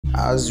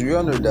As we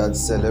all know that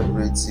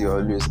celebrities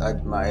always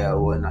admire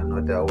one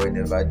another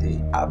whenever they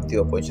have the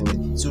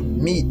opportunity to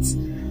meet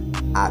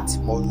at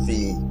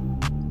movie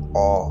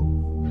or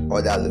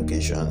other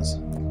locations.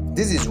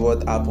 This is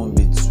what happened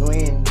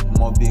between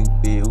Mo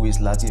Bimpe, who is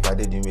Lateef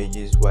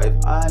ADEDIMEJI's wife,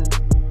 and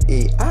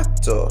an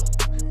actor.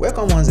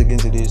 Welcome once again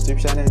to the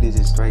YouTube channel. This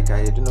is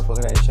Striker. Do not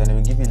forget that channel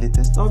will give you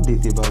latest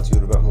update about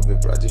Yoruba movie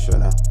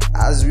practitioner.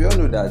 As we all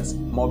know that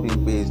Mo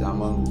Bimpe is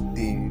among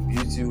the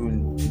beautiful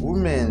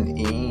women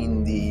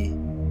in the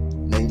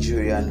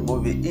Nigerian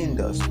movie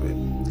industry.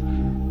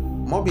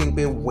 Mo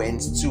Bimpe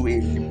went to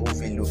a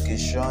movie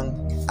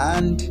location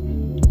and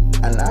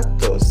an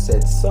actor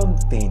said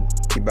something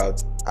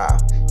about her.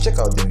 Check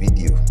out the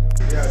video.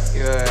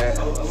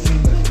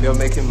 You're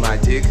making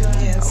magic.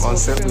 Yes, I'm on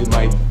set with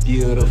my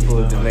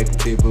beautiful,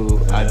 delectable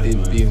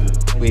Adebim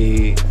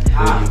with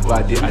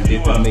Oyebade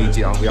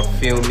ADEDIMEJI, and we are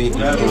filming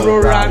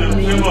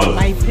in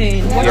my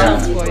pain. Watch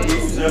out for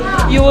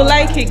it. You will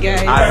like it,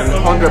 guys.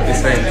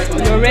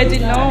 100%. You already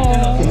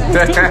know.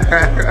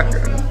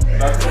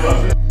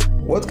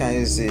 What can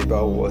you say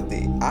about what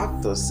the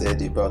actor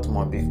said about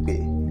Mo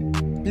Bimpe?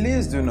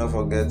 Please do not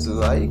forget to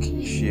like,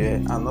 share,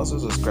 and also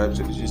subscribe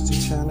to the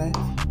YouTube channel,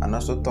 and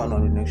also turn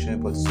on the notification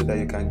button so that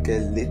you can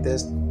get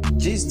latest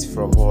gist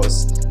from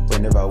us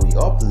whenever we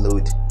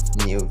upload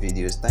new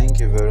videos. Thank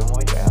you very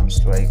much. I am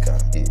Striker.